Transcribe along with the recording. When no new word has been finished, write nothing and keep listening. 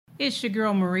It's your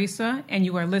girl Marisa, and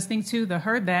you are listening to the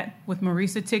Heard That with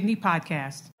Marisa Tigney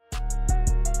podcast.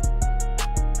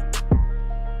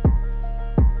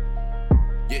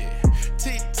 Yeah,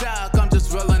 TikTok, I'm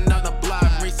just rolling on the block.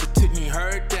 Marisa Tigney,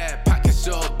 heard that. Podcast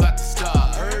show about to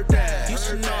start. Heard that. You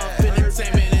should know if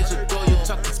entertainment is your goal. You're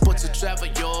talking sports or travel,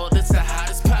 yo. This the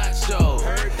hottest pod show.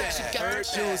 Heard that. She got her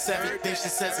shoes, everything she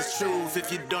says is truth.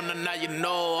 If you don't know, now you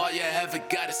know. All you ever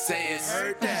gotta say is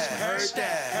heard that, heard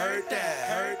that, heard that,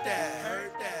 heard that,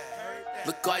 heard that, heard that.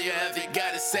 Look, all you ever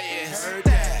gotta say is heard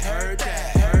that, heard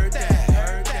that, heard that,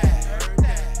 heard that, heard that, heard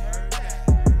that.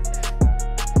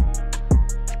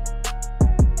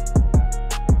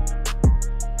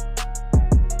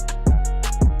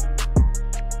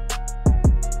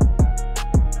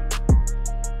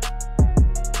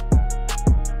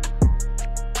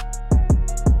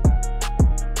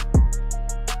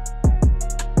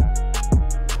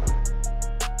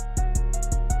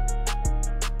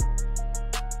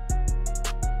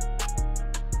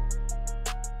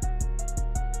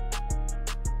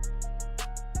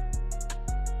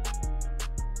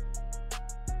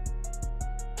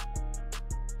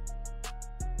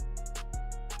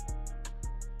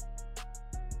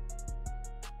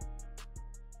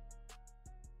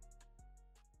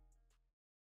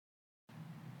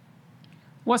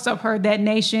 What's up, Heard That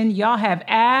Nation? Y'all have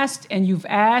asked, and you've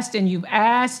asked, and you've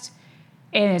asked,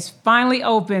 and it's finally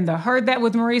open. The Heard That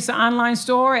with Marisa online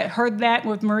store at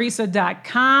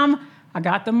heardthatwithmarisa.com. I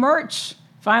got the merch.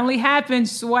 Finally happened.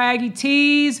 Swaggy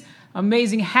tees,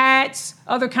 amazing hats,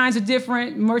 other kinds of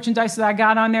different merchandise that I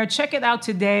got on there. Check it out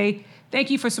today.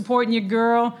 Thank you for supporting your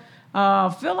girl.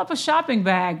 Fill up a shopping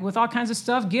bag with all kinds of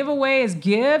stuff. Give away as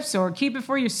gifts or keep it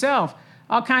for yourself.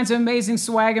 All kinds of amazing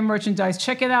swag and merchandise.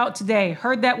 Check it out today.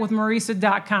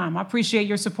 Heardthatwithmarisa.com. I appreciate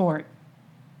your support.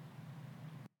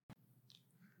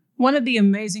 One of the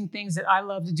amazing things that I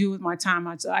love to do with my time,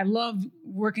 I love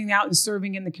working out and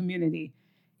serving in the community.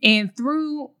 And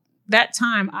through that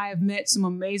time, I have met some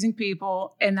amazing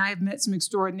people and I have met some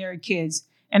extraordinary kids.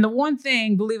 And the one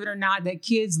thing, believe it or not, that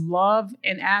kids love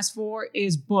and ask for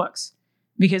is books.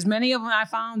 Because many of them I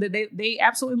found that they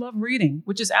absolutely love reading,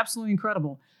 which is absolutely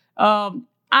incredible. I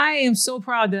am so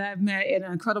proud that I've met an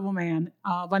incredible man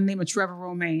by the name of Trevor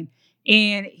Romaine.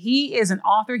 And he is an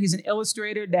author. He's an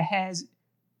illustrator that has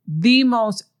the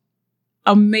most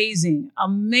amazing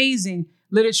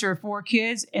literature for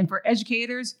kids and for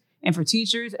educators and for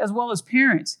teachers, as well as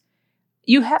parents.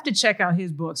 You have to check out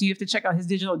his books. You have to check out his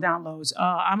digital downloads.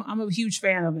 I'm a huge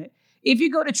fan of it. If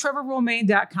you go to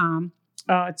trevorromaine.com,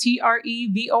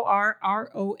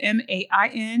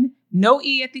 TrevorRomain, no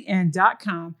E at the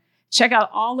end.com. Check out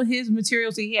all of his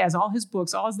materials that he has, all his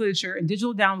books, all his literature and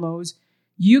digital downloads.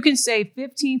 You can save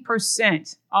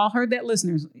 15%. All Heard That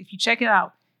listeners, if you check it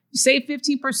out, you save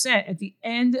 15% at the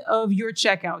end of your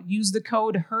checkout. Use the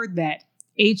code HEARDTHAT,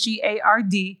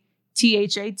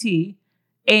 HEARDTHAT,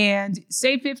 and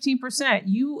save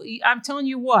 15%. I'm telling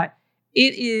you what,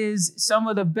 it is some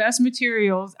of the best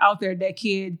materials out there that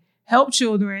could help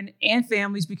children and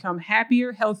families become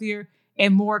happier, healthier,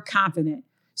 and more confident.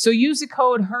 So use the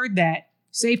code HEARDTHAT.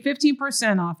 Save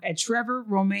 15% off at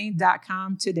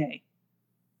trevorromaine.com today.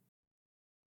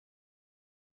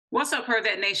 What's up, Heard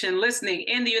That Nation? Listening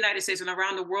in the United States and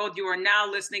around the world, you are now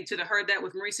listening to the Heard That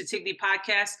with Marisa Tigney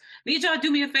podcast. Need y'all to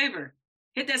do me a favor.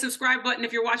 Hit that subscribe button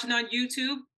if you're watching on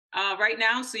YouTube right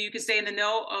now so you can stay in the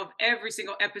know of every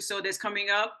single episode that's coming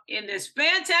up in this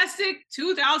fantastic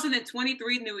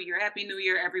 2023 New Year. Happy New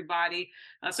Year, everybody.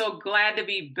 So glad to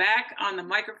be back on the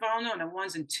microphone on the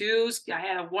ones and twos. I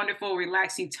had a wonderful,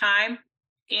 relaxing time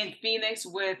in Phoenix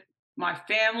with my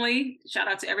family. Shout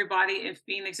out to everybody in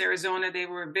Phoenix, Arizona. They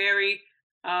were very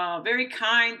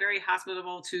kind, very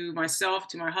hospitable to myself,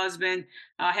 to my husband.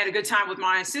 I had a good time with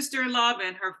my sister-in-law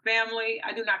and her family.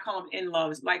 I do not call them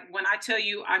in-laws. Like when I tell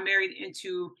you I married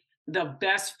into the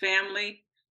best family,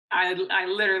 I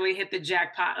literally hit the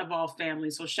jackpot of all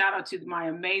families. So shout out to my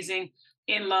amazing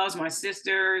in-laws, my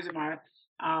sisters, my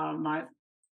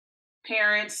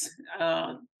parents.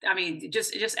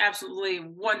 Just absolutely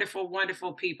wonderful,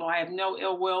 wonderful people. I have no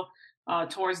ill will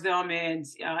towards them, and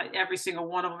every single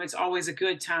one of them. It's always a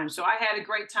good time. So I had a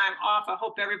great time off. I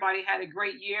hope everybody had a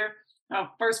great year.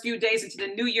 First few days into the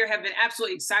new year have been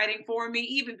absolutely exciting for me,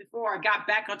 even before I got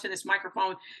back onto this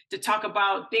microphone to talk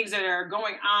about things that are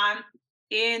going on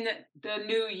in the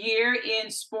new year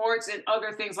in sports and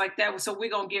other things like that. So we're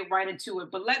going to get right into it.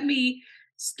 But let me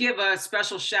give a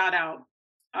special shout out.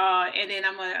 And then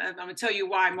I'm gonna tell you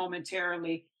why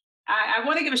momentarily. I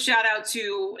want to give a shout out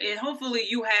to, and hopefully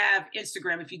you have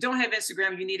Instagram. If you don't have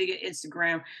Instagram, you need to get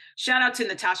Instagram. Shout out to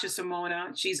Natasha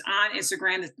Simona. She's on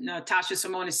Instagram. The Natasha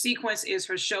Simona Sequence is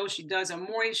her show. She does a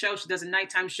morning show, she does a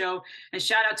nighttime show. And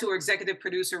shout out to her executive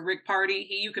producer, Rick Party.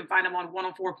 You can find him on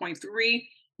 104.3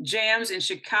 Jams in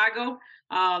Chicago.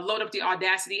 Load up the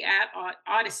Audacity app,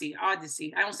 Odyssey. I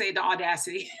don't say the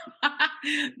Audacity,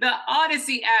 the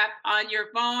Odyssey app on your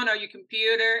phone or your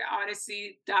computer,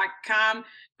 odyssey.com.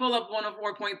 Pull up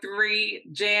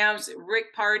 104.3 Jams.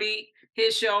 Rick Party,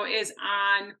 his show is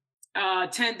on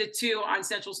 10 to 2 on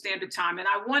Central Standard Time. And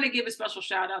I want to give a special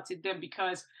shout out to them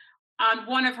because on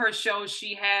one of her shows,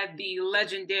 she had the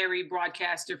legendary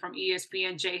broadcaster from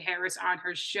ESPN, Jay Harris, on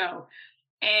her show.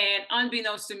 And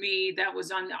unbeknownst to me, that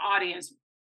was on the audience,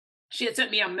 she had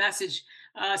sent me a message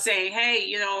saying,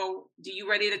 "Hey, do you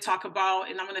ready to talk about?"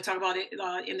 And I'm going to talk about it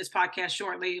in this podcast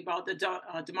shortly about the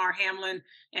Damar Hamlin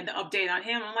and the update on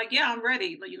him. I'm like, "Yeah, I'm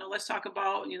ready. Let's talk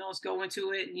about. Let's go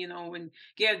into it. And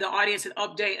give the audience an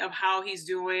update of how he's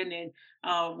doing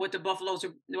and what the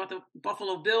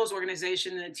Buffalo Bills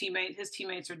organization and his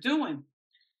teammates are doing."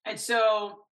 And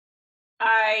so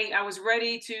I was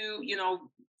ready to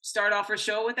start off her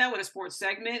show with that, with a sports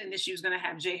segment, and then she was going to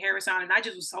have Jay Harris on, and I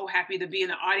just was so happy to be in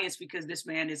the audience because this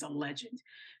man is a legend.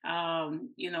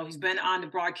 He's been on the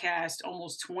broadcast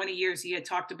almost 20 years. He had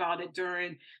talked about it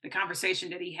during the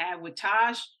conversation that he had with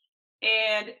Tosh,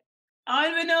 and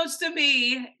unbeknownst to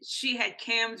me, she had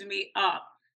cammed me up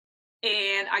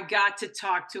and I got to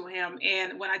talk to him.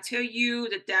 And when I tell you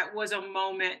that that was a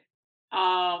moment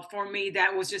for me,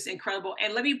 that was just incredible.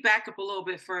 And let me back up a little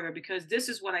bit further because this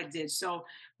is what I did. So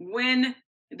when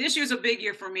this year's a big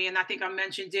year for me, and I think I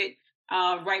mentioned it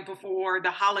right before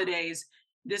the holidays.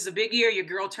 This is a big year. Your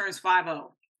girl turns 50.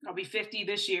 I'll be 50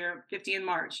 this year, 50 in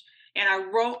March. And I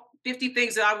wrote 50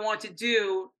 things that I want to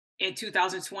do in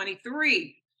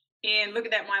 2023. And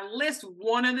looking at my list,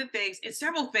 one of the things, and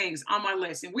several things on my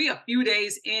list, and we a few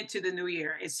days into the new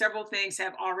year, and several things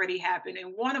have already happened.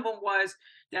 And one of them was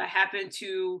that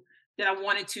I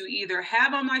wanted to either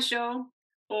have on my show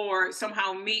or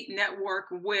somehow meet, network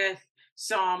with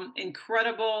some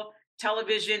incredible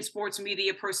television, sports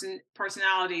media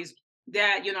personalities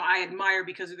that I admire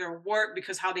because of their work,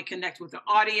 because how they connect with the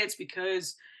audience,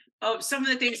 because of some of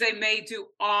the things they may do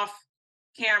off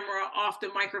camera, off the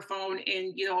microphone,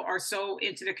 and are so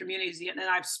into the community. And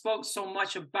I've spoke so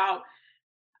much about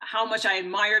how much I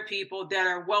admire people that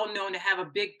are well known to have a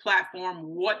big platform,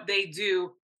 what they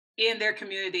do in their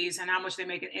communities, and how much they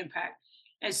make an impact.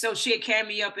 And so she had canned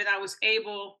me up, and I was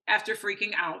able, after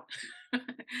freaking out,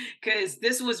 because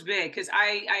this was big, because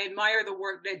I admire the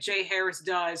work that Jay Harris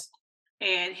does.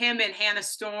 And him and Hannah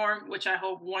Storm, which I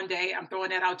hope one day, I'm throwing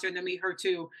that out there to meet her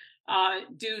too,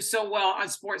 do so well on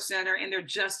Sports Center, and they're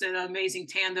just an amazing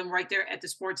tandem right there at the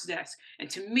sports desk. And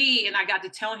to me, and I got to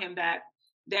tell him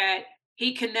that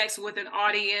he connects with an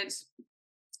audience,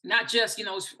 not just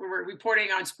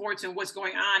reporting on sports and what's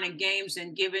going on in games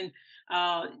and giving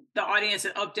the audience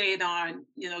an update on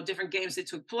different games that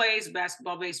took place,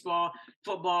 basketball, baseball,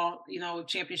 football,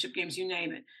 championship games, you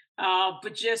name it.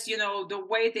 But just the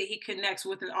way that he connects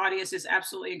with an audience is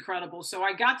absolutely incredible. So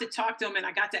I got to talk to him, and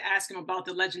I got to ask him about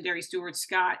the legendary Stuart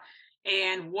Scott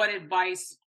and what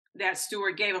advice that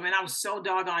Stuart gave him. And I was so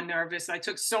doggone nervous. I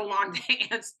took so long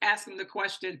to ask him the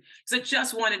question because I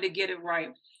just wanted to get it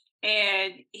right.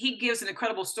 And he gives an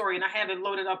incredible story, and I have it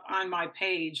loaded up on my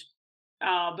page.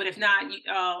 But if not,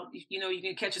 you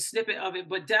can catch a snippet of it.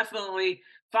 But definitely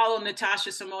follow Natasha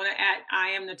Simona at I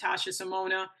am Natasha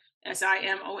Simona,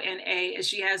 Simona, and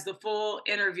she has the full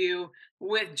interview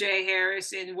with Jay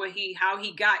Harris and how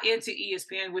he got into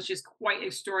ESPN, which is quite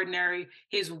extraordinary.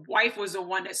 His wife was the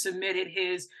one that submitted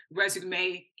his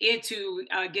resume into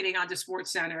getting onto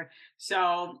Sports Center,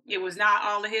 so it was not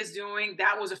all of his doing.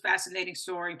 That was a fascinating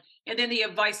story, and then the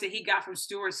advice that he got from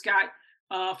Stuart Scott.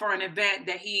 For an event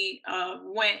that he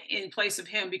went in place of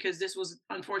him, because this was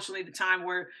unfortunately the time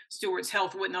where Stuart's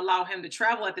health wouldn't allow him to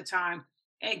travel at the time,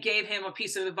 and gave him a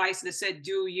piece of advice that said,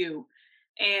 "Do you."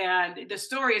 And the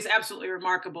story is absolutely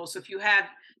remarkable. So if you have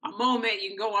a moment, you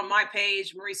can go on my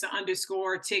page,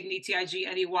 Marisa_Tigney,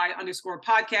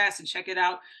 TIGNEY_podcast, and check it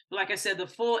out. But like I said, the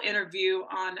full interview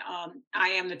on I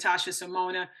am Natasha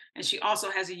Simona. And she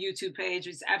also has a YouTube page.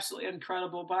 It's absolutely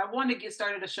incredible. But I wanted to get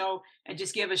started the show and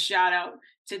just give a shout out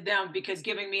to them, because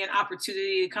giving me an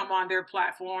opportunity to come on their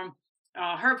platform,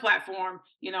 her platform,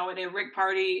 and then Rick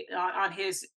Party on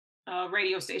his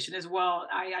radio station as well.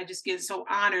 I just get so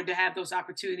honored to have those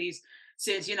opportunities,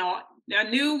 since a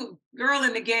new girl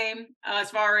in the game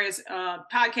as far as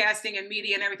podcasting and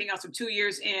media and everything else. I'm 2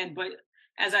 years in, but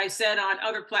as I've said on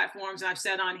other platforms, I've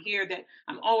said on here that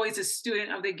I'm always a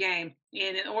student of the game.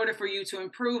 And in order for you to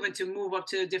improve and to move up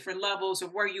to different levels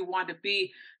of where you want to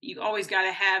be, you always got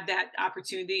to have that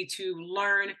opportunity to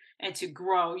learn and to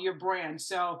grow your brand.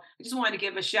 So I just wanted to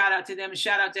give a shout out to them, and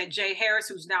shout out to Jay Harris,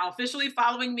 who's now officially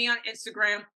following me on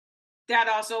Instagram. That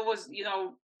also was,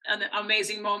 an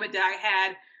amazing moment that I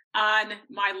had on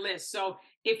my list. So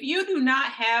if you do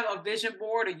not have a vision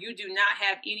board, or you do not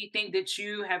have anything that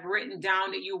you have written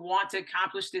down that you want to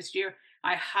accomplish this year,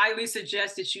 I highly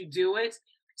suggest that you do it,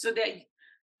 so that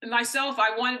myself,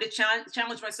 I wanted to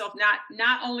challenge myself,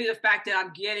 not only the fact that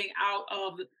I'm getting out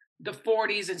of the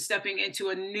 40s and stepping into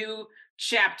a new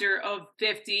chapter of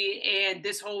 50 and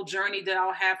this whole journey that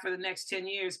I'll have for the next 10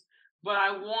 years, but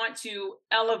I want to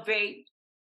elevate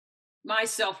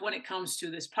myself when it comes to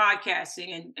this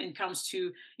podcasting, and comes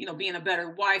to being a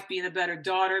better wife, being a better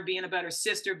daughter, being a better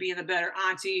sister, being a better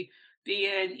auntie,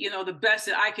 being the best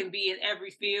that I can be in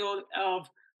every field of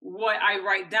what I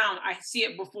write down. I see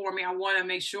it before me. I want to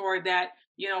make sure that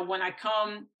when I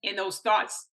come and those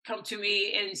thoughts come to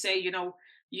me and say, you don't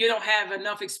have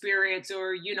enough experience,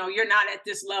 or you're not at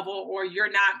this level, or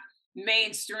you're not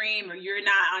mainstream, or you're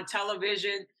not on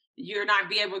television, you're not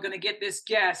be able going to get this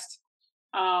guest,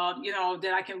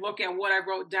 that I can look at what I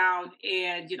wrote down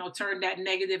and, turn that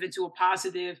negative into a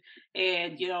positive,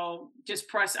 and, just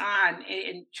press on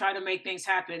and try to make things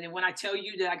happen. And when I tell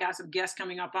you that I got some guests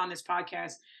coming up on this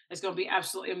podcast, it's going to be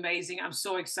absolutely amazing. I'm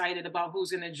so excited about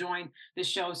who's going to join the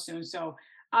show soon. So,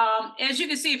 as you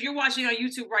can see, if you're watching on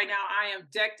YouTube right now, I am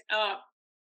decked up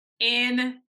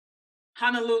in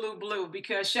Honolulu blue,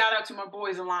 because shout out to my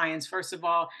boys, the Lions. First of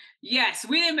all, yes,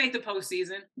 we didn't make the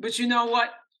postseason, but you know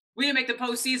what? We didn't make the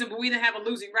postseason, but we didn't have a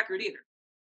losing record either.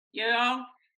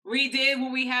 We did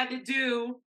what we had to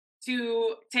do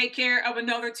to take care of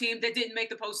another team that didn't make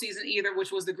the postseason either,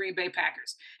 which was the Green Bay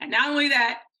Packers. And not only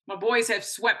that, my boys have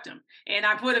swept them. And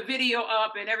I put a video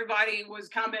up, and everybody was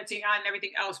commenting on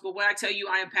everything else. But when I tell you,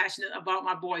 I am passionate about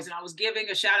my boys. And I was giving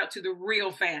a shout out to the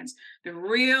real fans, the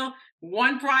real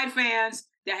One Pride fans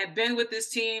that have been with this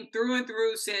team through and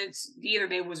through, since either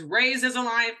they was raised as a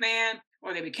Lion fan,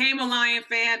 or they became a Lion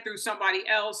fan through somebody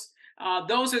else.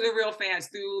 Those are the real fans,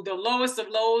 through the lowest of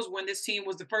lows, when this team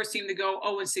was the first team to go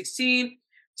 0-16,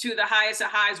 to the highest of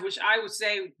highs, which I would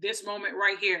say this moment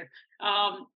right here.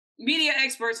 Media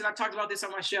experts, and I've talked about this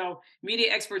on my show,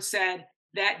 media experts said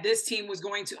that this team was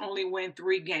going to only win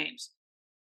 3 games.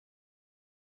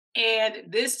 And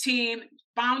this team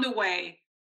found a way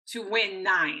to win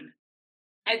 9.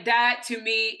 And that, to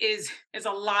me, is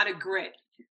a lot of grit.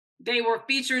 They were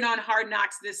featured on Hard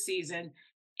Knocks this season,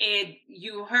 and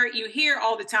you hear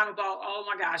all the time about, oh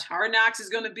my gosh, Hard Knocks is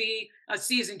going to be a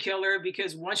season killer,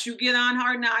 because once you get on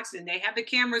Hard Knocks and they have the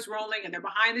cameras rolling and they're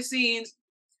behind the scenes,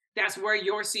 that's where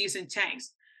your season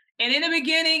tanks. And in the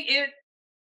beginning,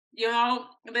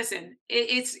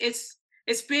 it's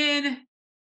been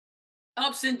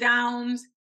ups and downs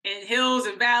and hills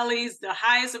and valleys, the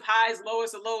highest of highs,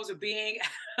 lowest of lows of being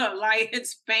a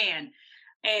Lions fan.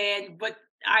 But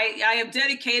I am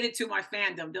dedicated to my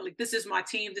fandom. Like, this is my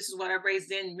team. This is what I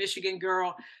raised in, Michigan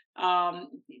girl,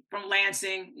 from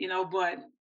Lansing, but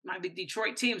my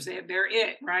Detroit teams, they're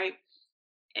it, right?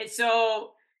 And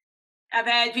so I've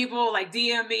had people like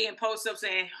DM me and post up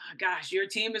saying, oh, gosh, your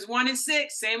team is 1-6,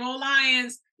 same old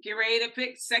Lions, get ready to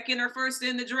pick second or first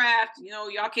in the draft.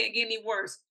 Y'all can't get any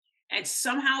worse. And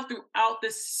somehow throughout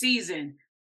the season,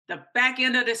 the back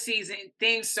end of the season,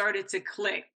 things started to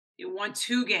click. It won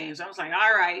 2 games. I was like,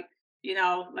 all right,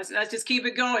 let's just keep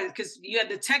it going, because you had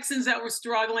the Texans that were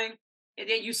struggling, and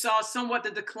then you saw somewhat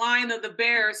the decline of the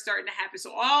Bears starting to happen.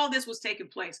 So all this was taking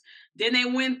place. Then they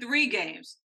win 3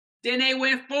 games. Then they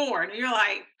win 4, and you're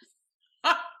like,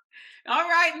 oh, all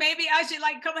right, maybe I should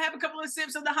come have a couple of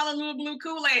sips of the Honolulu blue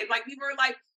Kool-Aid. Like, people are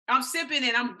like, I'm sipping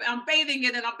it, I'm bathing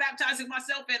it, and I'm baptizing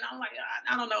myself in. I'm like,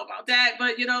 I don't know about that,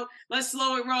 but let's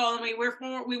slow it roll. I mean,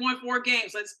 we won 4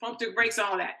 games. Let's pump the brakes on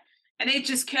all that. And they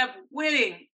just kept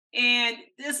winning. And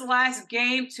this last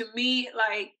game, to me,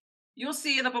 you'll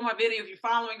see it up on my video if you're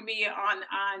following me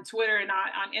on Twitter and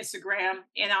on Instagram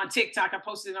and on TikTok. I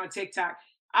posted it on TikTok.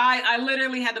 I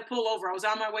literally had to pull over. I was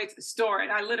on my way to the store,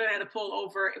 and I literally had to pull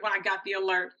over when I got the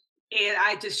alert. And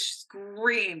I just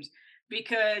screamed,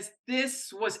 because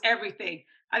this was everything.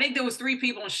 I think there was 3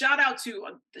 people, and shout out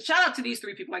to these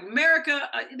 3 people. Like, America,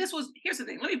 here's the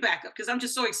thing. Let me back up, because I'm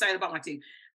just so excited about my team.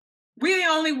 We're the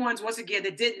only ones, once again,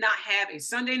 that did not have a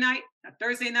Sunday night, a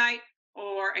Thursday night,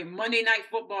 or a Monday night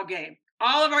football game.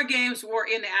 All of our games were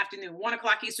in the afternoon, 1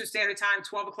 o'clock Eastern Standard Time,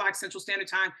 12 o'clock Central Standard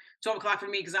Time, 12 o'clock for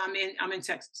me, because I'm in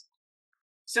Texas.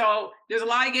 So there's a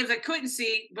lot of games I couldn't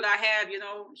see, but I have,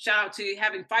 shout out to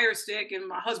having Fire Stick and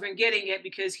my husband getting it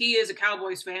because he is a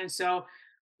Cowboys fan. So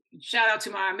shout out to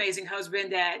my amazing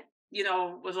husband that,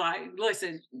 was like,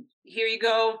 listen, here you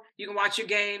go. You can watch your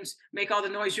games, make all the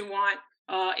noise you want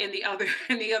in the other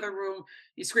in the other room.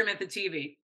 You scream at the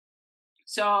TV.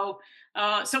 So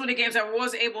some of the games I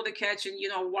was able to catch and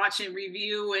watch and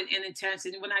review and intense.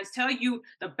 And when I tell you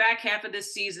the back half of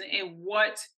this season and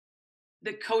what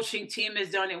the coaching team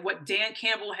has done and what Dan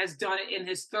Campbell has done in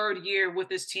his third year with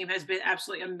this team has been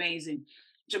absolutely amazing.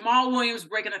 Jamal Williams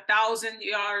breaking 1,000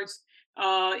 yards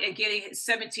and getting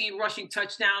 17 rushing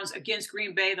touchdowns against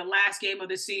Green Bay, the last game of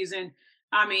the season.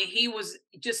 I mean, he was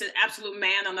just an absolute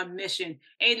man on a mission.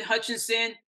 Aiden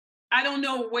Hutchinson, I don't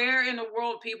know where in the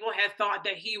world people had thought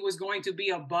that he was going to be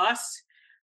a bust.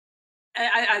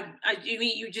 I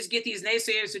mean, you just get these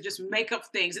naysayers to just make up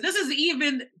things, and this is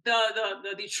even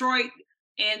the Detroit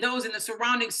and those in the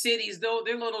surrounding cities, though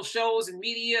their little shows and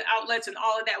media outlets and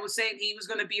all of that was saying he was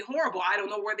going to be horrible. I don't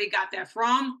know where they got that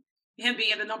from. Him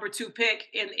being the number 2 pick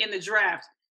in the draft.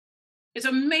 It's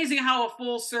amazing how a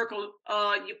full circle,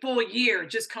 full year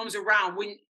just comes around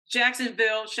when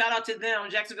Jacksonville, shout out to them,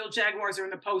 Jacksonville Jaguars are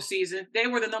in the postseason. They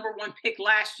were the number 1 pick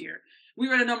last year. We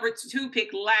were the number 2 pick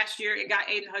last year and got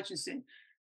Aiden Hutchinson.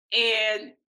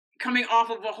 And coming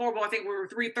off of a horrible, I think we were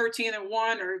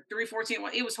 3-13-1 or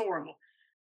 3-14-1. It was horrible.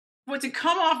 But to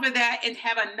come off of that and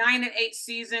have a 9-8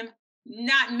 season,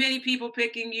 not many people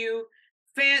picking you,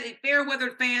 fair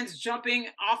weather fans jumping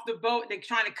off the boat, they're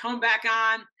trying to come back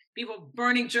on, people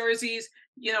burning jerseys,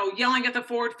 yelling at the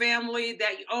Ford family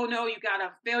that, oh no, you got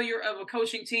a failure of a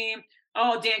coaching team.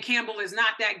 Oh, Dan Campbell is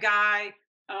not that guy.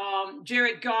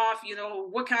 Jared Goff,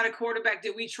 what kind of quarterback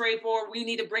did we trade for? We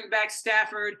need to bring back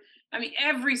Stafford. I mean,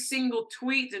 every single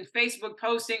tweet and Facebook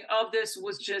posting of this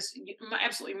was just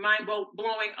absolutely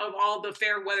mind-blowing of all the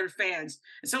fair weather fans.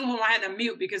 And some of them I had to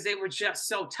mute because they were just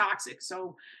so toxic.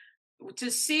 So to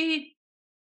see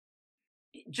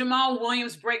Jamal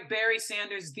Williams break Barry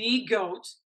Sanders, the GOAT,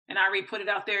 and I already put it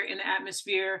out there in the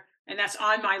atmosphere, and that's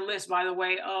on my list, by the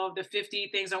way, of the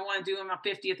 50 things I want to do in my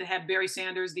 50th to have Barry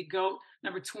Sanders, the GOAT,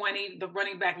 number 20, the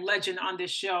running back legend on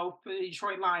this show for the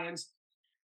Detroit Lions.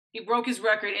 He broke his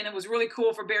record, and it was really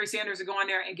cool for Barry Sanders to go on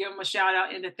there and give him a shout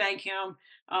out and to thank him.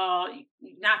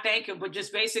 Not thank him, but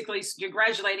just basically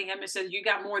congratulating him and said, you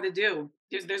got more to do.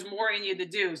 There's more in you to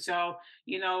do. So,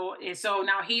 and so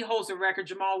now he holds the record,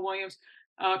 Jamal Williams.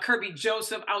 Kirby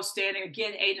Joseph, outstanding.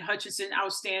 Again, Aiden Hutchinson,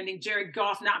 outstanding. Jared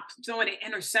Goff not throwing an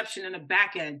interception in the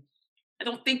back end. I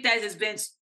don't think that has been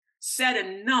said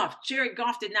enough. Jared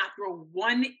Goff did not throw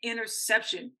one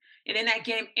interception. And in that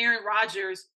game, Aaron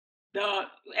Rodgers,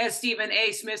 as Stephen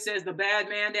A. Smith says, the bad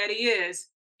man that he is,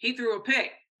 he threw a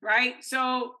pick, right?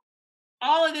 So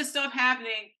all of this stuff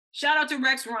happening. Shout out to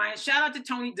Rex Ryan. Shout out to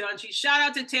Tony Dungy. Shout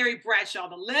out to Terry Bradshaw,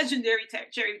 the legendary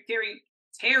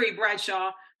Terry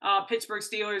Bradshaw, Pittsburgh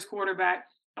Steelers quarterback.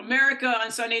 America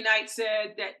on Sunday night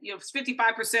said that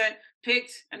 55%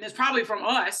 picked, and it's probably from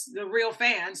us, the real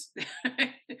fans,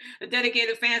 the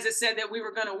dedicated fans that said that we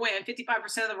were going to win.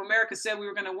 55% of America said we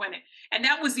were going to win it. And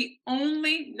that was the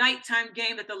only nighttime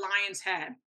game that the Lions had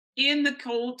in the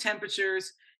cold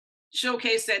temperatures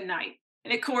showcased at night.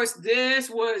 And of course, this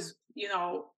was,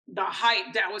 the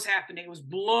hype that was happening. It was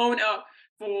blown up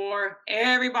for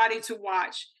everybody to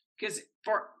watch because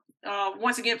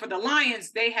once again, for the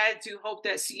Lions, they had to hope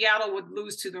that Seattle would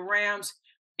lose to the Rams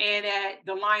and that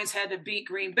the Lions had to beat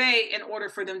Green Bay in order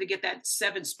for them to get that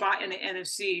 7th spot in the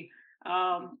NFC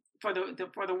for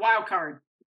the wild card.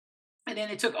 And then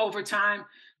it took overtime.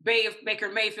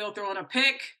 Baker Mayfield throwing a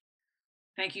pick.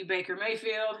 Thank you, Baker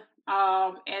Mayfield.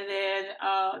 And then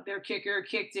their kicker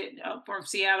kicked it from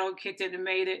Seattle, kicked it and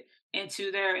made it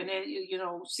into there. And then,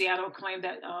 Seattle claimed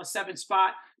that 7th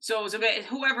spot. So it was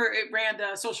whoever ran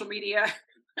the social media,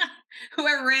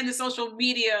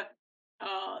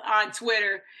 on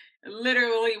Twitter,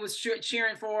 literally was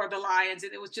cheering for the Lions.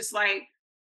 And it was just like,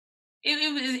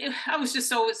 I was just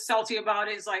so salty about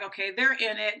it. It's like, okay, they're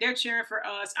in it. They're cheering for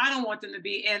us. I don't want them to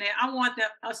be in it. I want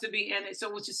us to be in it. So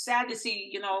it was just sad to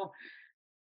see,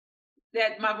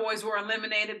 that my boys were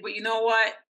eliminated. But you know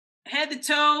what? Head to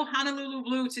toe, Honolulu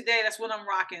Blue today. That's what I'm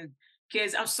rocking.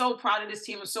 Kids, I'm so proud of this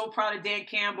team. I'm so proud of Dan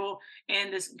Campbell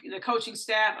and the coaching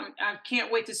staff. I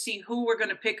can't wait to see who we're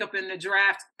going to pick up in the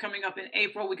draft coming up in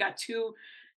April. We got 2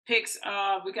 picks.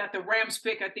 We got the Rams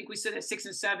pick. I think we said at 6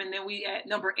 and 7. Then we at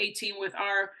number 18 with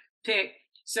our pick.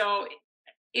 So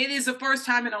it is the first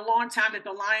time in a long time that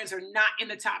the Lions are not in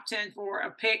the top 10 for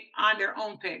a pick on their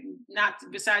own pick, not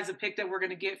besides the pick that we're going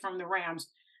to get from the Rams.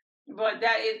 But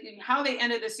that is how they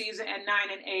ended the season at 9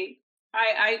 and 8.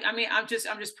 I mean, I'm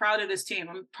just proud of this team.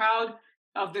 I'm proud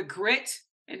of the grit,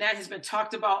 and that has been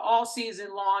talked about all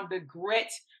season long. The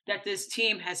grit that this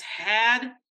team has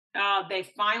had. They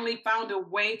finally found a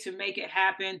way to make it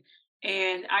happen,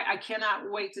 and I cannot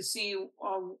wait to see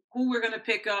who we're going to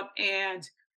pick up and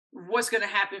what's going to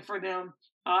happen for them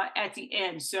at the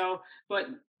end. So, but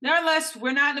nevertheless,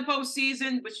 we're not in the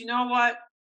postseason. But you know what?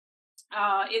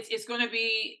 It's going to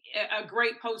be a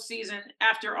great postseason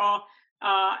after all.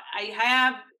 I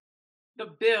have the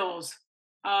Bills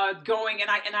going, and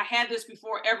I had this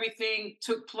before everything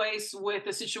took place with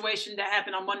the situation that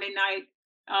happened on Monday night.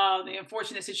 The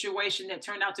unfortunate situation that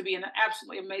turned out to be an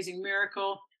absolutely amazing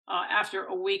miracle. After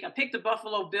a week, I picked the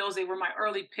Buffalo Bills. They were my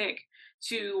early pick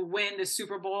to win the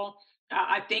Super Bowl.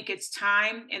 I think it's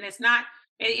time, and it's not.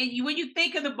 When you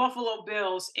think of the Buffalo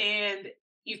Bills and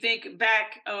you think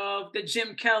back of the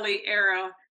Jim Kelly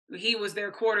era, he was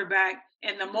their quarterback,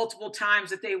 and the multiple times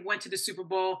that they went to the Super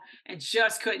Bowl and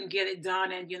just couldn't get it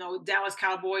done. And Dallas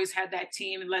Cowboys had that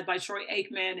team led by Troy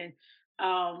Aikman,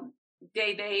 and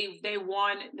they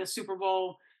won the Super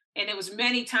Bowl. And it was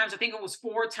many times. I think it was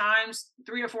 4 times,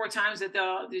 3 or 4 times that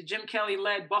the Jim Kelly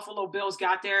led Buffalo Bills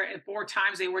got there, and 4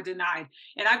 times they were denied.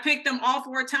 And I picked them all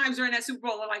 4 times during that Super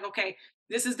Bowl. I'm like, okay,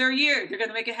 this is their year. They're going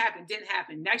to make it happen. Didn't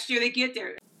happen. Next year they get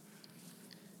there.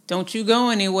 Don't you go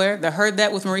anywhere. The Heard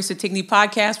That with Marisa Tigney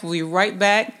podcast will be right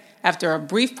back after a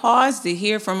brief pause to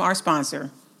hear from our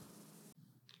sponsor.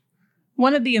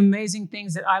 One of the amazing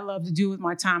things that I love to do with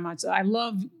my time, I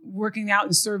love working out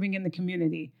and serving in the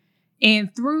community.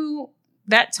 And through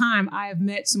that time, I have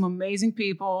met some amazing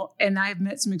people, and I have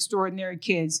met some extraordinary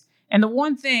kids. And the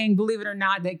one thing, believe it or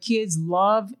not, that kids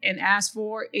love and ask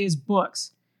for is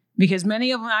books. Because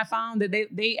many of them, I found that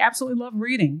they absolutely love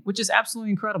reading, which is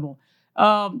absolutely incredible.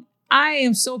 I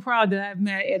am so proud that I've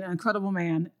met an incredible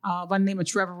man by the name of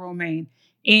Trevor Romaine.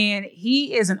 And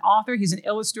he is an author. He's an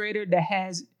illustrator that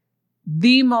has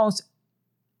the most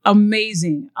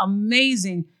amazing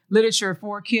literature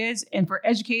for kids and for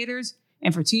educators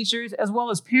and for teachers, as well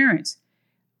as parents.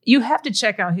 You have to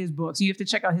check out his books. You have to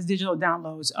check out his digital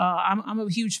downloads. I'm a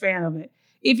huge fan of it.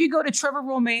 If you go to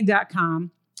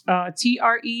trevorromaine.com,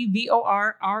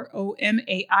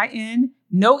 TrevorRomain,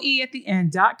 no E at the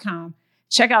end.com,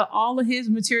 check out all of his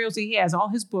materials that he has, all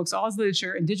his books, all his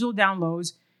literature and digital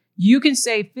downloads. You can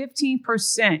save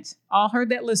 15%. All Heard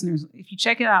That listeners, if you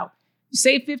check it out,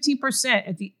 save 15%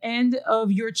 at the end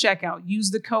of your checkout.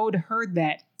 Use the code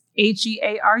HEARDTHAT,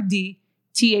 HEARDTHAT,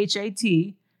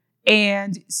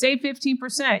 and save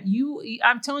 15%.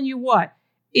 I'm telling you what,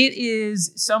 it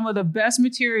is some of the best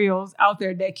materials out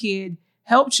there that could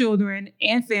help children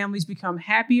and families become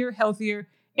happier, healthier,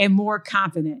 and more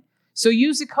confident. So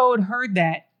use the code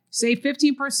HEARDTHAT, save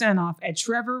 15% off at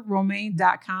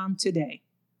trevorromaine.com today.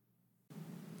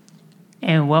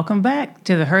 And welcome back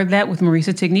to the Heard That with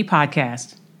Marisa Tigney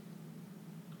podcast.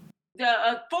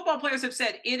 The football players have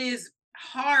said it is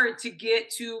hard to get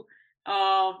to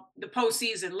the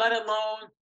postseason, let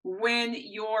alone win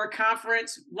your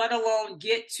conference, let alone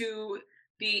get to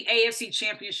the AFC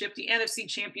championship, the NFC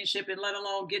championship, and let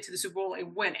alone get to the Super Bowl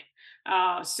and win it.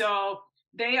 So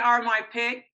they are my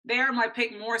pick. They are my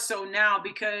pick more so now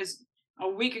because a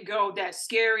week ago, that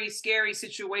scary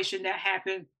situation that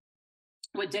happened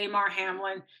with Damar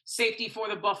Hamlin, safety for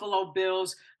the Buffalo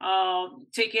Bills,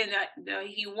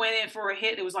 he went in for a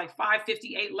hit. It was like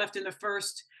 5:58 left in the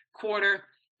first quarter,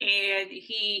 and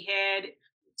he had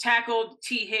tackled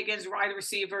T. Higgins, wide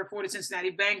receiver for the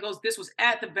Cincinnati Bengals. This was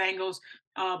at the Bengals,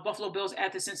 Buffalo Bills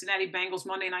at the Cincinnati Bengals,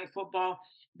 Monday Night Football.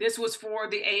 This was for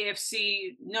the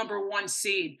AFC #1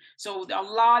 seed. So a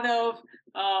lot of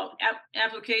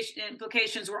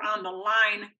implications were on the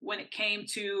line when it came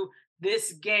to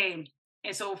this game.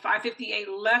 And so 5:58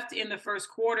 left in the first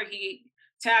quarter. He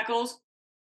tackles,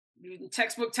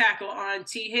 textbook tackle on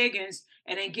T. Higgins,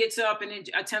 and then gets up and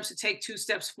attempts to take 2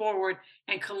 steps forward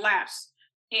and collapse.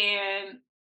 And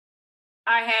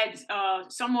I had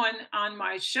someone on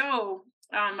my show,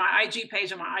 on my IG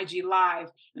page, on my IG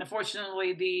Live, and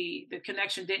unfortunately the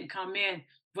connection didn't come in,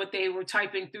 but they were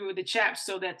typing through the chat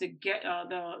so that the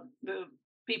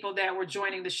people that were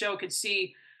joining the show could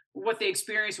see what the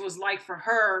experience was like for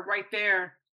her right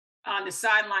there on the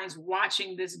sidelines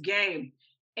watching this game.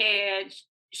 And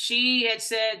she had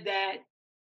said that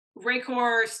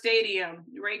Raycor Stadium,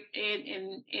 right,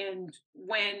 and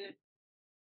when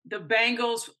the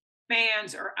Bengals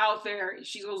fans are out there,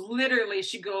 she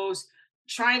goes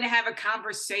trying to have a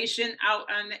conversation out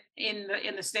in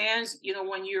the stands.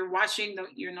 When you're watching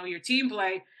your team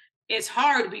play, it's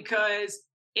hard because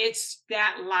it's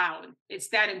that loud, it's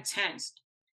that intense.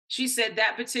 She said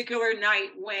that particular night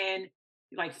when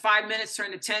like 5 minutes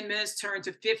turned to 10 minutes, turned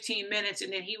to 15 minutes,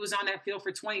 and then he was on that field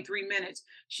for 23 minutes.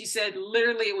 She said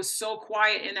literally it was so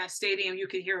quiet in that stadium you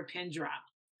could hear a pin drop.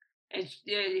 And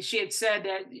she had said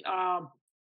that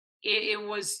it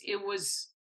was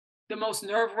the most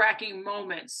nerve wracking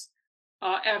moments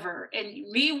ever. And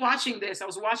me watching this, I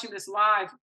was watching this live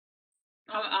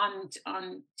on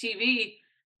TV.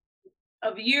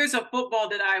 Of years of football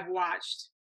that I've watched,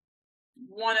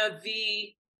 one of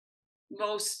the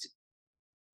most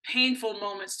painful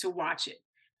moments to watch it.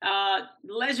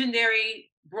 Legendary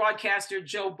broadcaster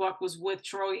Joe Buck was with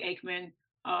Troy Aikman,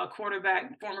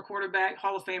 quarterback, former quarterback,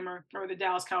 Hall of Famer for the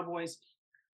Dallas Cowboys.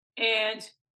 And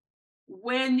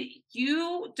when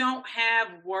you don't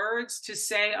have words to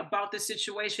say about the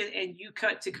situation and you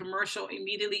cut to commercial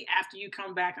immediately after you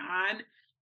come back on,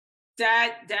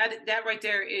 that right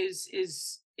there is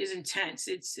intense.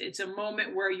 It's a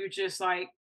moment where you're just like,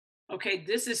 okay,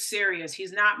 this is serious.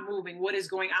 He's not moving. What is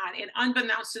going on? And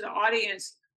unbeknownst to the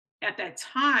audience at that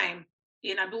time,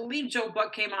 and I believe Joe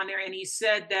Buck came on there and he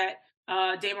said that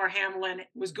Damar Hamlin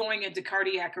was going into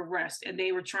cardiac arrest and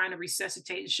they were trying to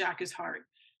resuscitate and shock his heart.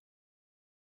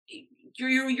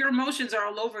 Your emotions are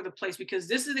all over the place because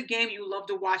this is the game you love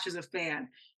to watch as a fan,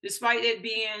 despite it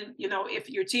being, if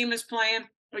your team is playing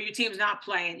or your team's not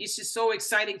playing. It's just so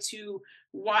exciting to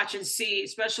watch and see,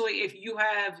 especially if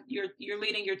you're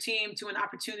leading your team to an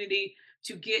opportunity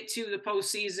to get to the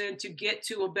postseason, to get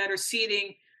to a better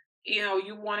seeding.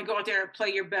 You want to go out there and play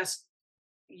your best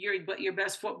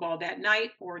football that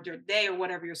night or your day or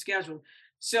whatever your schedule.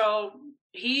 So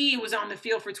he was on the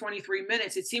field for 23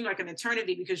 minutes. It seemed like an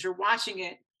eternity because you're watching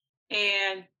it,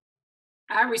 and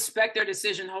I respect their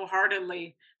decision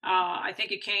wholeheartedly. I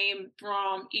think it came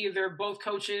from either both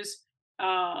coaches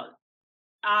on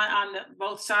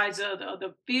both sides of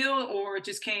the field, or it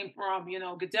just came from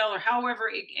Goodell, or however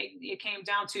it came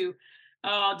down to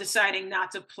deciding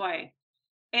not to play.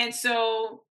 And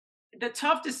so the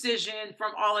tough decision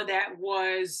from all of that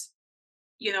was,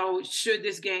 should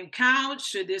this game count?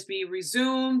 Should this be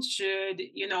resumed? Should,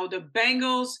 the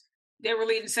Bengals, they were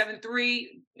leading 7-3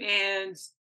 and,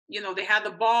 they had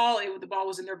the ball. The ball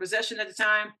was in their possession at the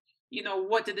time.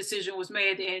 What the decision was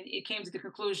made. And it came to the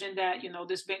conclusion that,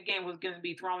 this game was going to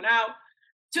be thrown out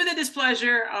to the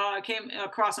displeasure, came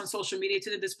across on social media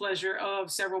to the displeasure of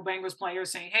several Bengals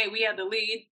players saying, hey, we had the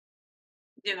lead.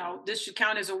 This should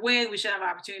count as a win. We should have an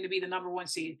opportunity to be the number one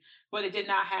seed. But it did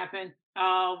not happen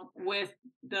with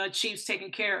the Chiefs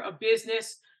taking care of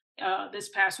business this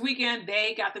past weekend.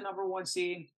 They got the number one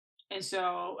seed. And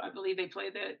so I believe they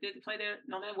played did they play there?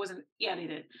 No, that wasn't. Yeah, they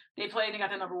did. They played and they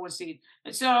got the number one seed.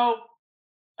 And so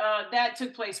that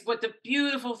took place. But the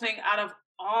beautiful thing out of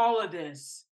all of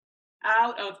this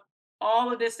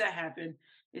that happened,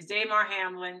 is Damar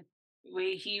Hamlin.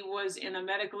 He was in a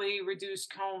medically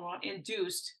reduced coma,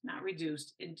 induced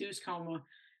coma,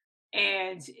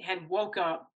 and had woke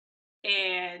up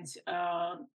and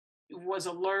was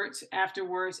alert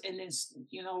afterwards, and then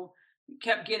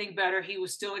kept getting better. He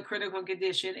was still in critical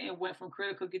condition and went from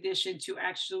critical condition to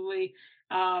actually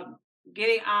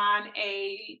getting on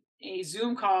a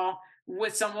Zoom call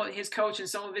with some of his coach and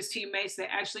some of his teammates.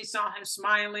 That actually saw him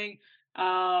smiling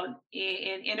and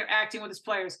interacting with his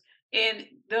players. And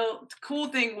the cool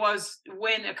thing was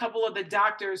when a couple of the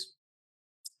doctors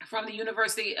from the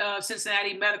University of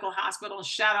Cincinnati Medical Hospital, and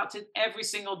shout out to every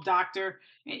single doctor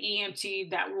and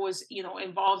EMT that was,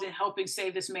 involved in helping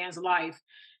save this man's life.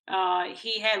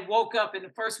 He had woke up, and the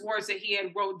first words that he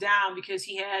had wrote down, because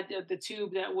he had the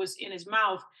tube that was in his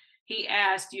mouth, he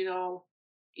asked, who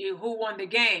won the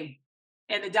game?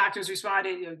 And the doctors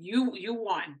responded, you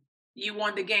won. You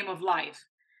won the game of life.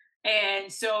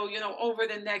 And so, over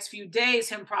the next few days,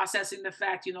 him processing the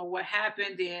fact, what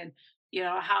happened, and,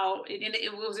 how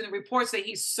it was in the reports that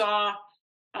he saw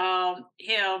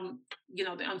him,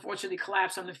 unfortunately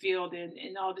collapse on the field,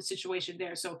 and all the situation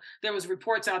there. So there was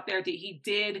reports out there that he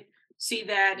did see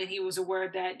that, and he was aware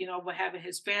that, what happened,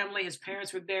 his family, his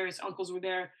parents were there, his uncles were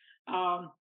there.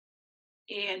 And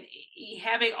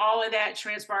having all of that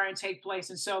transpire and take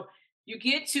place. And so you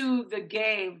get to the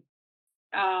game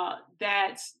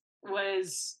that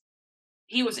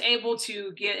he was able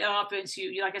to get up and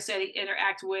to, like I said,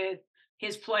 interact with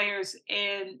his players.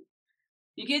 And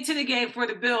you get to the game for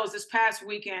the Bills this past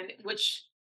weekend, which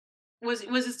was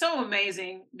so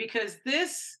amazing, because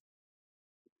here's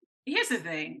the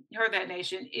thing, Heard That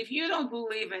Nation. If you don't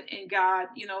believe in God,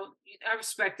 I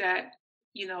respect that.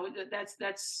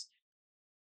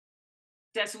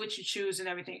 That's what you choose and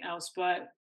everything else.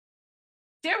 But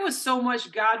there was so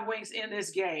much God winks in this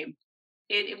game.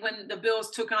 When the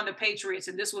Bills took on the Patriots,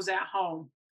 and this was at home,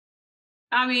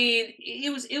 I mean,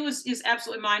 it was just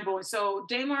absolutely mind blowing. So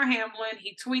Damar Hamlin,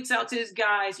 he tweets out to his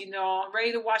guys, I'm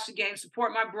ready to watch the game,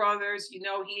 support my brothers. He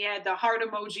had the heart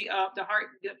emoji up, the heart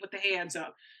with the hands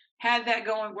up. Had that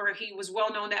going where he was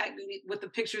well known that with the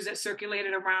pictures that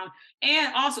circulated around.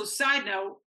 And also, side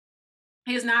note,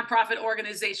 his nonprofit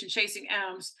organization, Chasing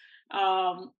M's,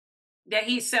 um, that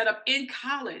he set up in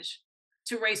college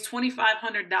to raise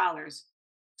 $2,500. $2,500.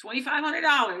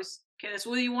 Okay, that's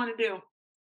what you want to do.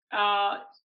 Uh,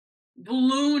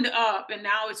 Ballooned up, and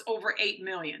now it's over 8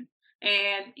 million.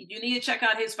 And you need to check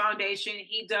out his foundation.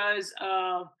 He does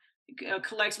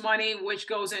collects money which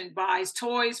goes and buys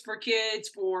toys for kids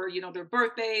for their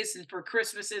birthdays and for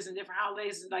Christmases and different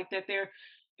holidays and like that there.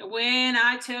 And when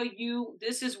I tell you,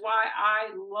 this is why I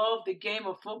love the game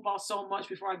of football so much,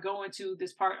 before I go into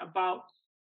this part about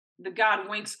the God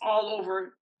winks all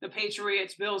over the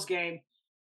Patriots Bills game.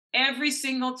 Every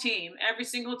single team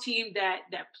that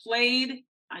played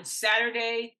on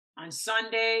Saturday, on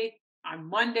Sunday, on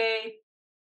Monday,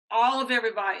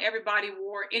 everybody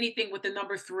wore anything with the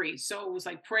number three. So it was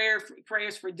like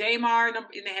prayers for Damar, and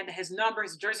they had his number,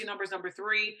 his jersey number is number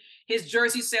three. His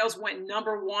jersey sales went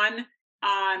number one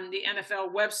on the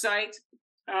NFL website.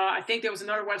 I think there was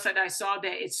another website that I saw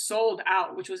that it sold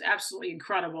out, which was absolutely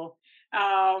incredible.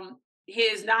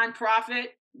 His nonprofit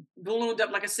ballooned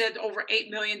up, like I said, over $8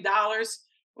 million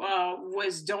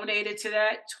was donated to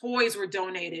that. Toys were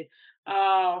donated.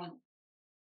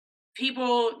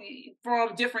 People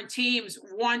from different teams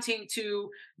wanting to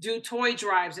do toy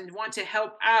drives and want to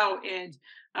help out, and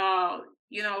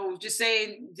just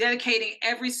saying, dedicating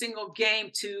every single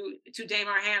game to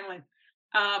Damar Hamlin.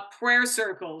 Prayer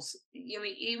circles.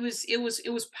 It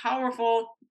was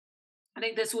powerful. I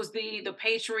think this was the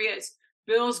Patriots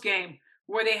Bills game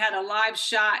where they had a live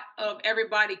shot of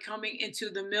everybody coming into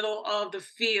the middle of the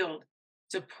field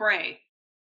to pray.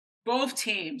 Both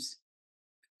teams,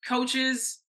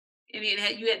 coaches, and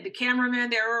you had the cameraman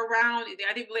that were around.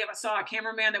 I didn't believe I saw a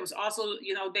cameraman that was also,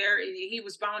 there. He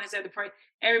was bowing his head to pray.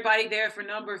 Everybody there for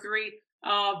number three.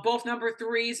 Both number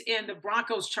threes in the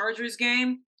Broncos Chargers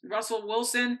game. Russell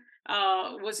Wilson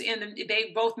was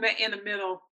they both met in the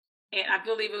middle, and I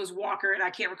believe it was Walker, and I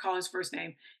can't recall his first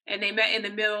name. And they met in the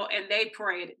middle and they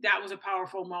prayed. That was a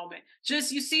powerful moment.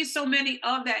 Just, you see so many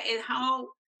of that, and how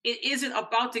it isn't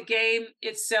about the game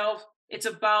itself. It's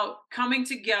about coming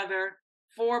together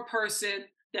for a person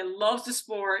that loves the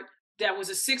sport, that was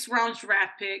a 6th-round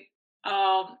draft pick,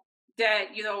 that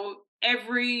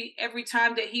every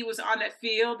time that he was on that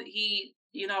field, he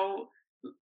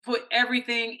put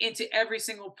everything into every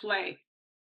single play.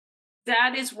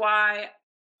 That is why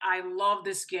I love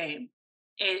this game.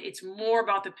 And it's more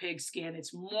about the pigskin.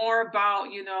 It's more about,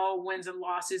 wins and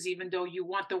losses, even though you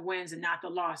want the wins and not the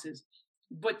losses.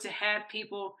 But to have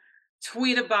people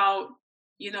tweet about,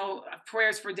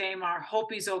 prayers for Damar,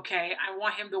 hope he's okay. I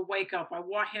want him to wake up. I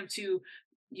want him to,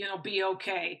 be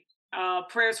okay.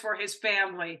 Prayers for his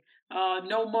family.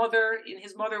 No mother, and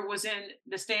his mother was in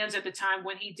the stands at the time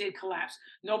when he did collapse.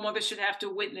 No mother should have to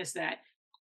witness that.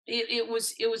 It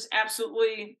was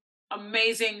absolutely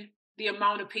amazing, the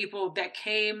amount of people that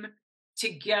came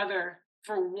together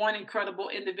for one incredible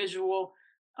individual,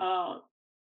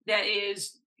 that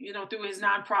is, through his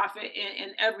nonprofit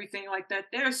and everything like that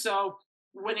there. So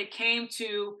when it came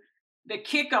to the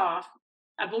kickoff,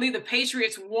 I believe the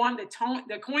Patriots won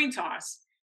the coin toss,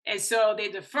 and so they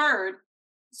deferred.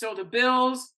 So the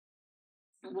Bills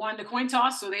won the coin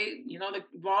toss. So the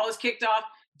ball is kicked off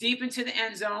deep into the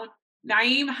end zone.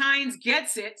 Nyheim Hines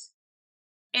gets it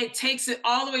and takes it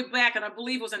all the way back. And I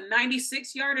believe it was a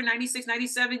 96-yard or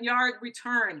 97-yard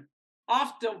return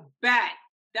off the bat.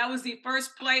 That was the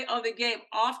first play of the game,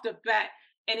 off the bat.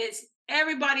 And it's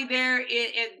everybody there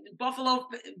in Buffalo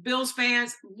Bills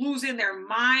fans losing their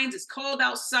minds. It's cold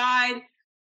outside.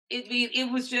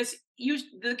 It was just,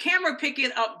 the camera picked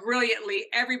it up brilliantly.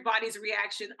 Everybody's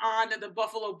reaction on the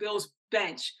Buffalo Bills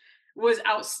bench was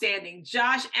outstanding.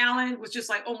 Josh Allen was just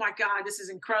like, oh my God, this is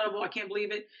incredible. I can't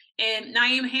believe it. And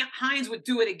Nyheim Hines would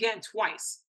do it again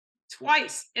twice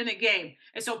in the game.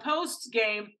 And so post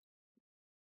game,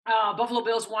 Buffalo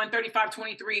Bills won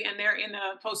 35-23, and they're in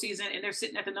the postseason, and they're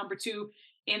sitting at the number 2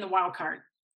 in the wild card.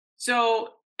 So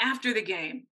after the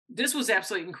game, this was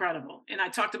absolutely incredible. And I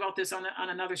talked about this on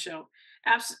another show.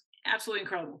 Absolutely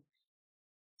incredible.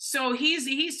 So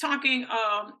he's talking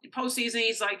postseason.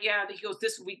 He's like, yeah, he goes,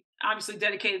 we obviously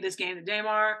dedicated this game to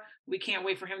Damar. We can't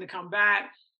wait for him to come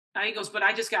back. He goes, but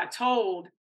I just got told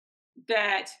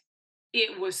that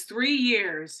it was 3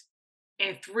 years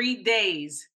and 3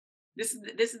 days. This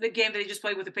is the game that he just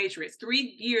played with the Patriots.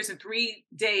 3 years and 3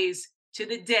 days to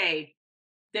the day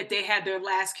that they had their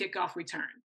last kickoff return.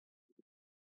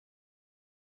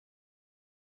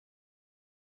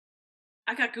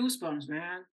 I got goosebumps,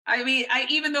 man. I mean, I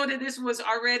even though that this was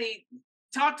already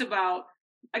talked about,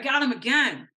 I got them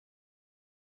again.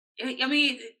 I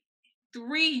mean,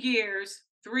 3 years,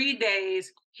 3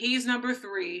 days. He's number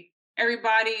three.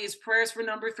 Everybody is prayers for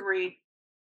number three.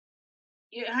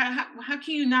 Yeah, how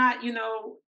can you not,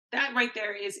 that right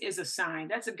there is a sign.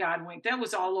 That's a God wink. That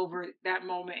was all over that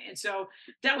moment. And so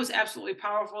that was absolutely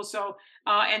powerful. So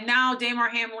and now Damar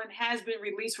Hamlin has been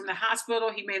released from the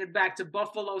hospital. He made it back to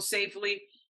Buffalo safely.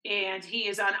 And he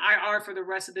is on IR for the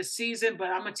rest of the season. But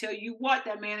I'm gonna tell you what,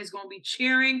 that man is gonna be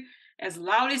cheering as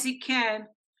loud as he can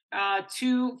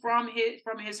to from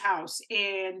his house.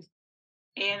 And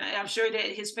I'm sure that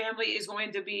his family is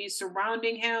going to be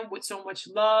surrounding him with so much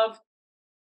love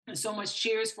and so much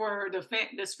cheers for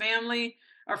this family,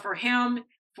 or for him,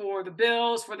 for the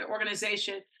Bills, for the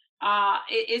organization.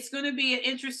 It's going to be an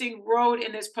interesting road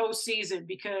in this postseason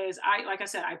because like I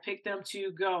said, I picked them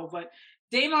to go. But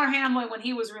Damar Hamlin, when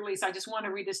he was released, I just want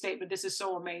to read this statement. This is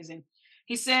so amazing.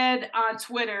 He said on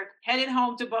Twitter, headed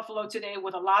home to Buffalo today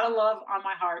with a lot of love on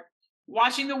my heart.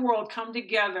 Watching the world come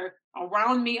together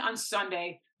around me on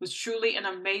Sunday was truly an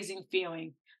amazing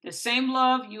feeling. The same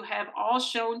love you have all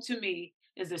shown to me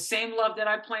is the same love that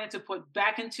I plan to put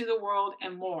back into the world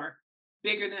and more,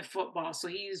 bigger than football. So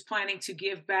he's planning to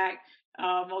give back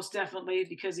most definitely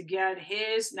because, again,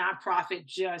 his nonprofit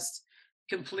just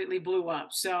completely blew up.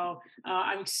 So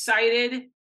I'm excited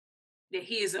that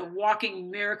he is a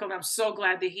walking miracle. And I'm so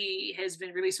glad that he has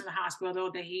been released from the hospital,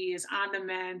 that he is on the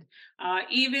mend.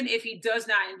 Even if he does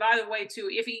not, and by the way, too,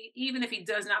 even if he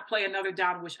does not play another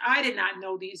down, which I did not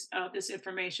know this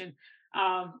information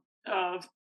of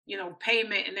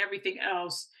payment and everything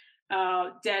else,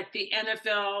 that the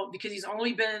NFL, because he's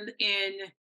only been in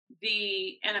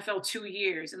the NFL 2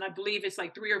 years, and I believe it's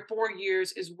like 3 or 4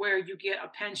 years is where you get a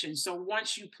pension. So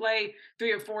once you play 3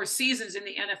 or 4 seasons in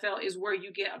the NFL is where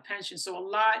you get a pension. So a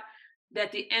lot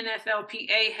that the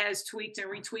NFLPA has tweaked and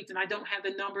retweaked, and I don't have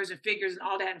the numbers and figures and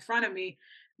all that in front of me,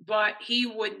 but he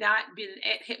would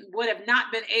have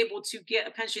not been able to get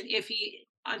a pension if he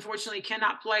unfortunately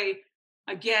cannot play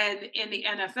again in the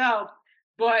NFL.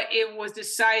 But it was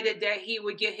decided that he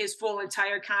would get his full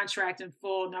entire contract in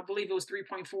full. And I believe it was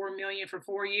 3.4 million for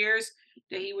 4 years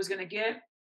that he was going to get.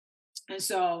 And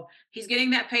so he's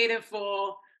getting that paid in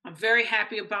full. I'm very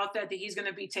happy about that he's going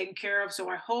to be taken care of. So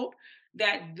I hope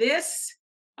that this,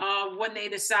 when they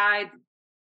decide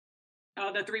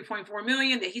the 3.4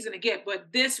 million that he's going to get, but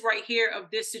this right here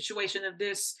of this situation of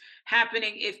this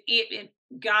happening, if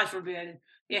God forbid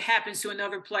it happens to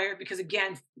another player, because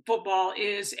again, football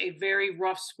is a very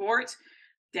rough sport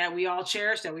that we all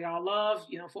cherish, that we all love,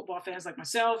 football fans like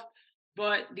myself.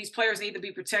 But these players need to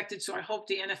be protected. So I hope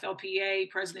the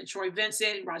NFLPA, President Troy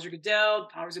Vincent, Roger Goodell,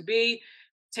 powers of be,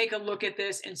 take a look at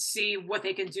this and see what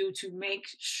they can do to make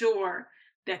sure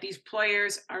that these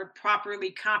players are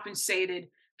properly compensated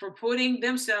for putting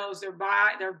themselves, their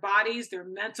bodies, their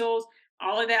mentals,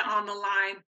 all of that on the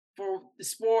line for the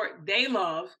sport they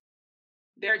love,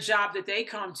 their job that they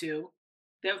come to.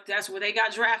 That's what they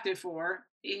got drafted for,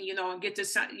 and get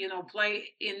to play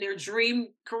in their dream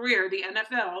career, the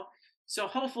NFL. So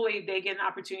hopefully they get an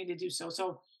opportunity to do so.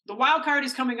 So the wild card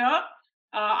is coming up.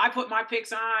 I put my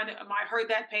picks on my Heard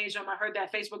That page, on my Heard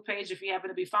That Facebook page. If you happen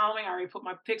to be following, I already put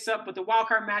my picks up. But the wild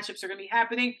card matchups are going to be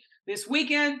happening this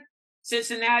weekend.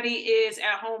 Cincinnati is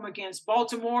at home against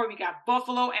Baltimore. We got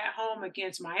Buffalo at home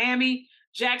against Miami.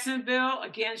 Jacksonville,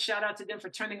 again, shout out to them for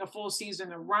turning a full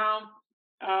season around.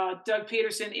 Doug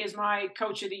Peterson is my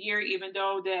coach of the year, even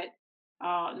though that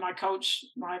my coach,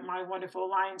 my wonderful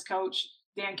Lions coach,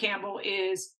 Dan Campbell,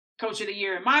 is coach of the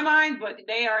year in my mind. But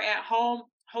they are at home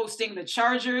hosting the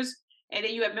Chargers. And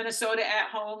then you have Minnesota at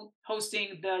home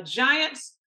hosting the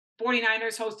Giants,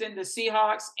 49ers hosting the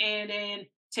Seahawks, and then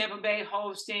Tampa Bay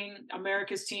hosting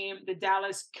America's team, the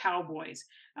Dallas Cowboys.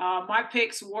 My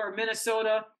picks were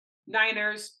Minnesota,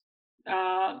 Niners.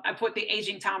 I put the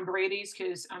aging Tom Brady's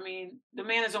because, the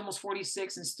man is almost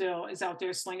 46 and still is out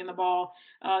there slinging the ball.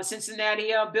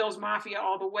 Cincinnati, Bills Mafia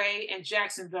all the way, and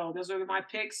Jacksonville. Those are my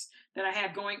picks that I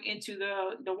had going into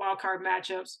the wild card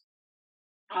matchups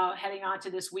heading on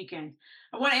to this weekend.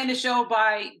 I want to end the show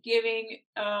by giving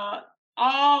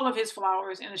all of his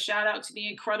flowers and a shout out to the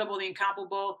incredible, the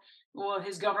incomparable,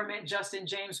 his government, Justin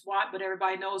James Watt, but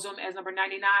everybody knows him as number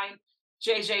 99.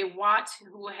 JJ Watt,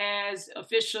 who has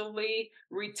officially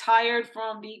retired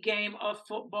from the game of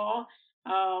football.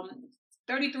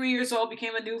 33 years old,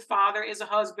 became a new father, is a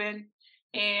husband.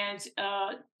 And,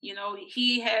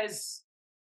 he has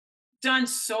done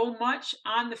so much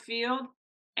on the field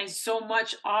and so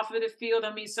much off of the field.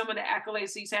 I mean, some of the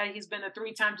accolades he's had. He's been a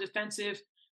 3-time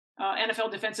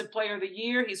NFL Defensive Player of the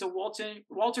Year. He's a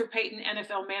Walter Payton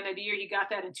NFL Man of the Year. He got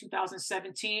that in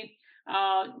 2017.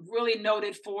 Really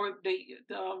noted for the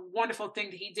wonderful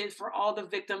thing that he did for all the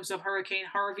victims of Hurricane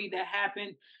Harvey that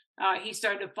happened. He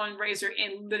started a fundraiser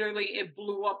and literally it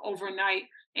blew up overnight,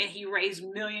 and he raised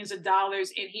millions of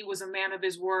dollars, and he was a man of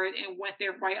his word and went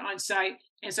there right on site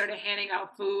and started handing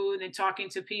out food and talking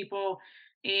to people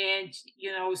and,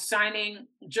 signing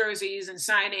jerseys and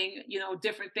signing,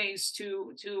 different things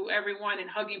to everyone and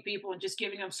hugging people and just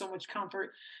giving them so much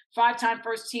comfort. 5-time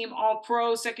first team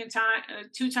All-Pro,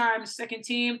 2-time second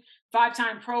team,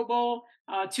 5-time Pro Bowl,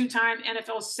 2-time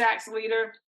NFL sacks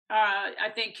leader. I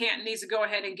think Canton needs to go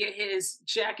ahead and get his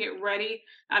jacket ready.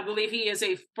 I believe he is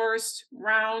a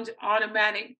first-round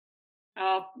automatic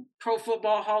Pro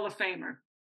Football Hall of Famer.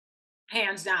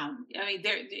 Hands down. I mean,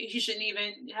 he shouldn't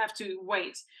even have to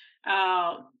wait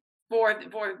for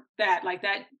that. Like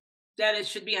that it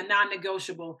should be a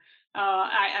non-negotiable.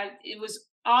 It was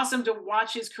awesome to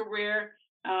watch his career.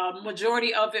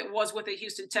 Majority of it was with the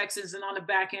Houston Texans and on the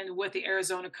back end with the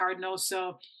Arizona Cardinals.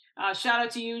 So shout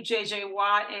out to you, JJ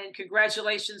Watt, and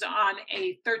congratulations on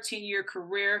a 13-year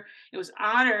career. It was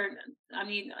honored. I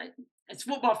mean, as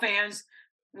football fans,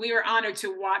 we are honored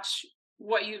to watch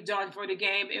what you've done for the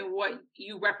game and what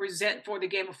you represent for the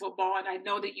game of football. And I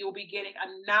know that you'll be getting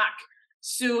a knock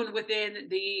soon within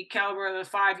the caliber of the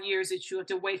 5 years that you have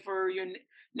to wait for your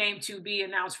name to be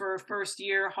announced for a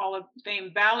first-year Hall of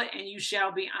Fame ballot, and you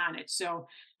shall be on it. So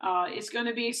it's going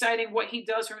to be exciting what he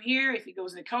does from here, if he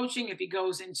goes into coaching, if he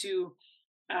goes into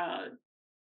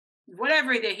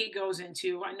whatever that he goes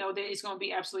into. I know that it's going to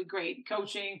be absolutely great.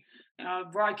 Coaching,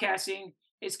 broadcasting,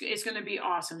 it's going to be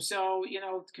awesome. So,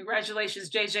 congratulations,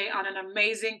 JJ, on an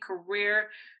amazing career.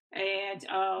 And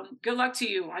good luck to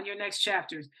you on your next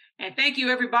chapters. And thank you,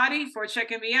 everybody, for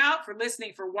checking me out, for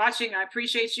listening, for watching. I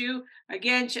appreciate you.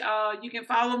 Again, you can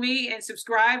follow me and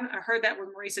subscribe. I heard that with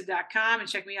Marisa.com, and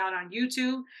check me out on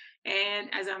YouTube. And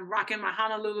as I'm rocking my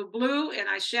Honolulu blue, and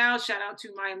I shout out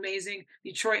to my amazing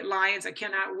Detroit Lions. I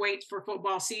cannot wait for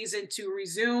football season to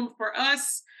resume for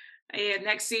us. And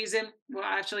next season, well,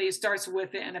 actually, it starts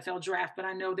with the NFL draft, but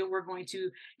I know that we're going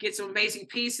to get some amazing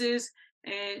pieces,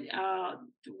 and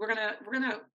we're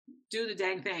gonna do the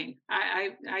dang thing.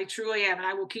 I truly am, and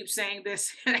I will keep saying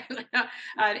this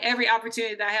on every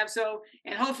opportunity that I have. So,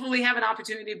 and hopefully have an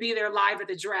opportunity to be there live at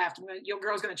the draft. Your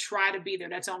girl's going to try to be there.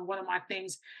 That's on one of my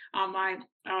things on my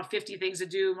 50 things to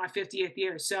do, my 50th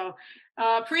year. So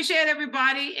appreciate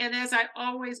everybody. And as I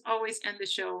always end the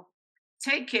show,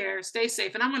 take care, stay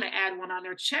safe. And I'm going to add one on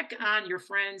there. Check on your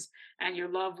friends and your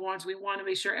loved ones. We want to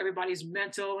make sure everybody's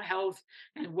mental health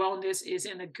and wellness is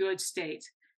in a good state.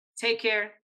 Take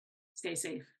care. Stay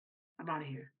safe. I'm out of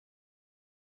here.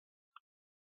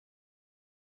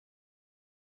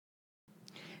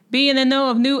 Be in the know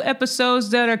of new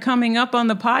episodes that are coming up on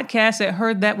the podcast at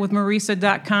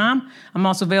heardthatwithmarisa.com. I'm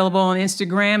also available on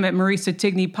Instagram at Marisa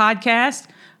Tigney Podcast,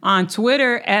 on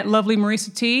Twitter at Lovely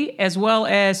Marisa T, as well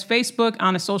as Facebook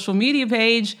on a social media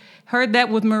page, Heard That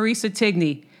with Marisa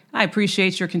Tigney. I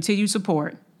appreciate your continued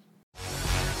support.